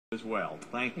as well.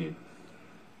 Thank you.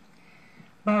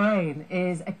 Bahrain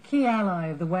is a key ally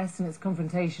of the West in its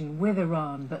confrontation with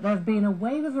Iran, but there have been a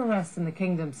wave of arrests in the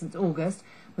kingdom since August,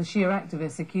 with Shia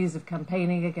activists accused of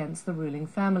campaigning against the ruling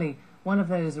family. One of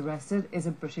those arrested is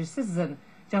a British citizen,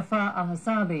 Ja'afar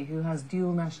Hasabi, who has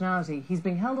dual nationality. He's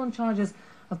being held on charges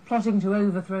of plotting to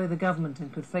overthrow the government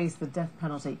and could face the death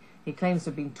penalty. He claims to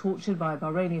have been tortured by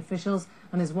Bahraini officials,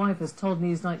 and his wife has told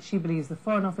Newsnight she believes the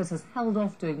Foreign Office has held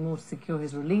off doing more to secure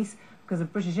his release because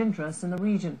of British interests in the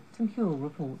region. Tim Hewell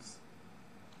reports.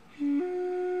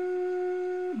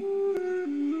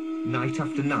 Night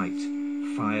after night,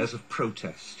 fires of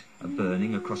protest are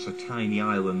burning across a tiny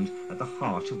island at the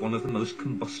heart of one of the most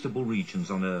combustible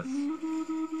regions on Earth.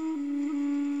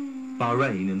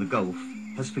 Bahrain in the Gulf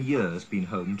has for years been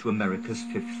home to America's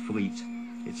Fifth Fleet.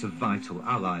 It's a vital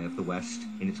ally of the West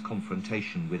in its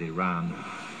confrontation with Iran.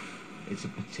 It's a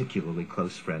particularly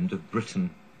close friend of Britain.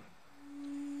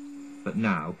 But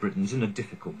now Britain's in a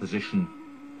difficult position.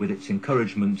 With its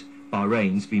encouragement,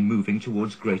 Bahrain's been moving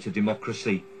towards greater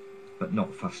democracy, but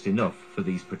not fast enough for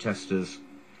these protesters.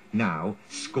 Now,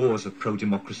 scores of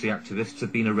pro-democracy activists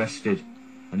have been arrested,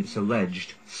 and it's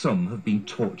alleged some have been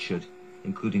tortured,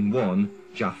 including one,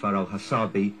 Ja'afar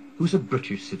Hasabi, who's a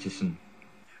British citizen.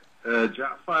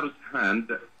 Ja'afar's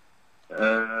hand,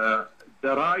 the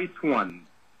right one,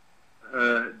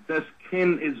 the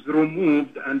skin is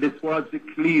removed, and it was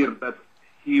clear that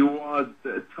he was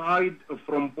tied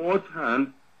from both hands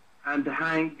and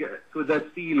hang to the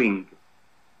ceiling.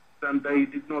 And they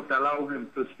did not allow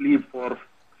him to sleep for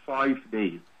 5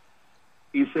 days.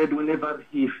 He said whenever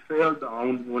he fell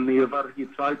down, whenever he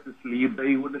tried to sleep,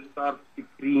 they would start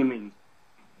screaming.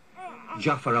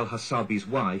 Ja'afar Hasabi's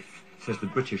wife says the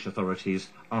British authorities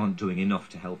aren't doing enough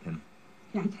to help him.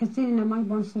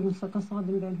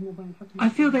 I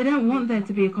feel they don't want there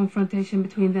to be a confrontation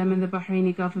between them and the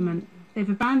Bahraini government. They've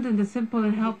abandoned a simple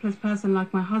and helpless person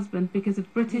like my husband because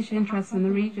of British interests in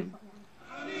the region.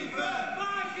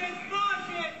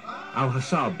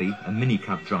 Al-Hasabi, a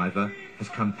minicab driver, has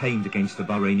campaigned against the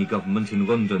Bahraini government in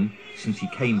London since he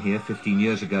came here 15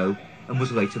 years ago and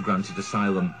was later granted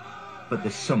asylum. But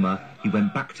this summer he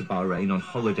went back to Bahrain on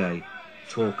holiday.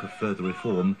 Talk of further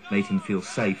reform made him feel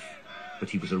safe, but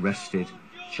he was arrested,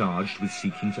 charged with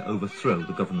seeking to overthrow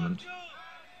the government.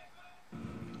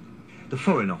 The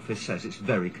Foreign Office says it's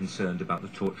very concerned about the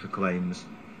torture claims.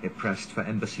 It pressed for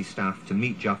embassy staff to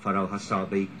meet Ja'afar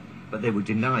al-Hasabi, but they were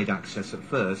denied access at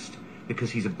first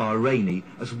because he's a Bahraini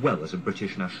as well as a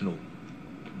British national.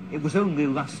 It was only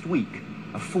last week,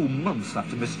 a full month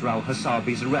after Mr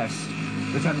al-Hasabi's arrest,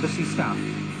 that embassy staff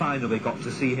finally got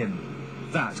to see him.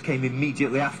 That came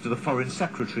immediately after the Foreign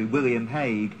Secretary, William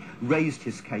Hague, raised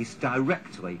his case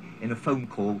directly in a phone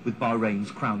call with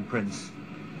Bahrain's Crown Prince.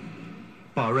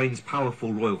 Bahrain's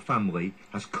powerful royal family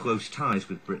has close ties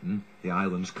with Britain, the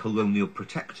island's colonial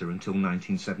protector until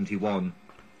 1971.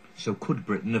 So could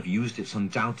Britain have used its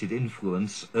undoubted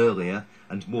influence earlier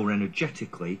and more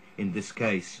energetically in this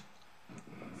case?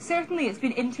 Certainly it's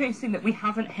been interesting that we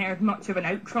haven't heard much of an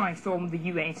outcry from the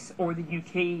US or the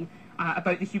UK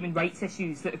about the human rights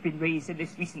issues that have been raised in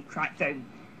this recent crackdown.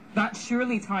 That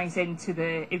surely ties into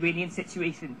the Iranian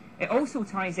situation. It also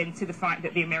ties into the fact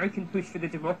that the American push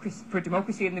for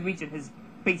democracy in the region has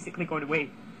basically gone away.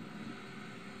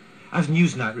 As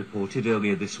Newsnight reported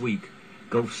earlier this week,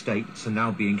 Gulf states are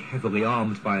now being heavily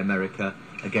armed by America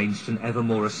against an ever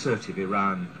more assertive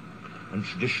Iran. And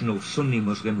traditional Sunni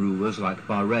Muslim rulers like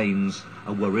Bahrain's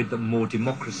are worried that more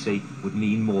democracy would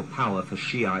mean more power for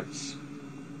Shiites.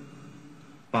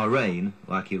 Bahrain,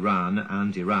 like Iran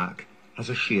and Iraq, has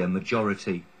a Shia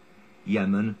majority.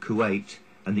 Yemen, Kuwait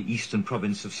and the eastern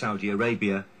province of Saudi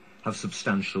Arabia have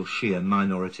substantial Shia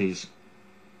minorities.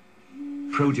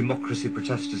 Pro-democracy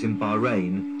protesters in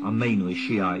Bahrain are mainly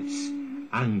Shiites,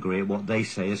 angry at what they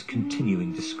say is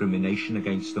continuing discrimination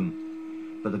against them.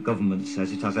 But the government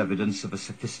says it has evidence of a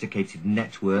sophisticated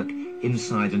network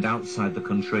inside and outside the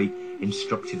country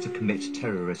instructed to commit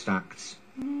terrorist acts.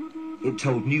 It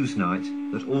told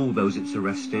Newsnight that all those it's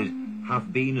arrested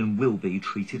have been and will be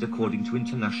treated according to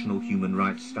international human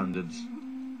rights standards.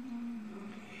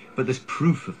 But there's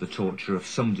proof of the torture of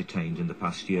some detained in the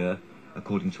past year,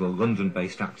 according to a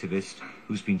London-based activist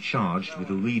who's been charged with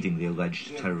leading the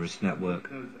alleged terrorist network.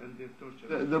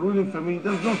 The ruling family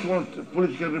does not want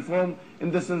political reform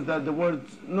in the sense that the world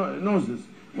knows this.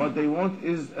 What they want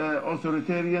is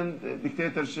authoritarian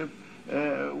dictatorship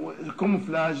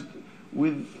camouflaged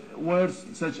with words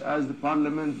such as the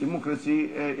parliament,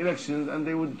 democracy, elections, and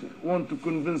they would want to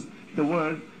convince the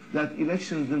world that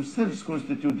elections themselves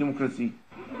constitute democracy.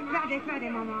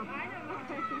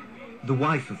 The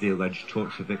wife of the alleged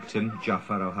torture victim,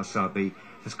 Ja'afar Hasabi,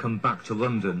 has come back to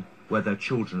London, where their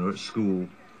children are at school,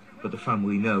 but the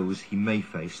family knows he may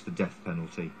face the death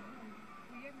penalty.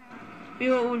 We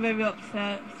were all very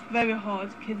upset. It's very hard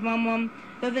because my mum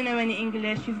doesn't know any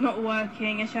English, she's not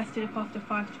working, and she has to look after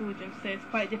 5 children, so it's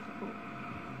quite difficult.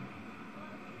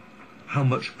 How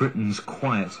much Britain's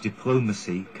quiet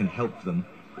diplomacy can help them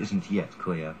isn't yet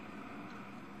clear.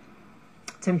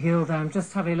 Tim Hewell there. I'm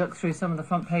just having a look through some of the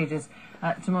front pages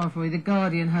tomorrow for you. The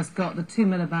Guardian has got the 2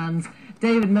 Miliband's.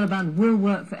 David Miliband will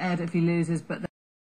work for Ed if he loses, but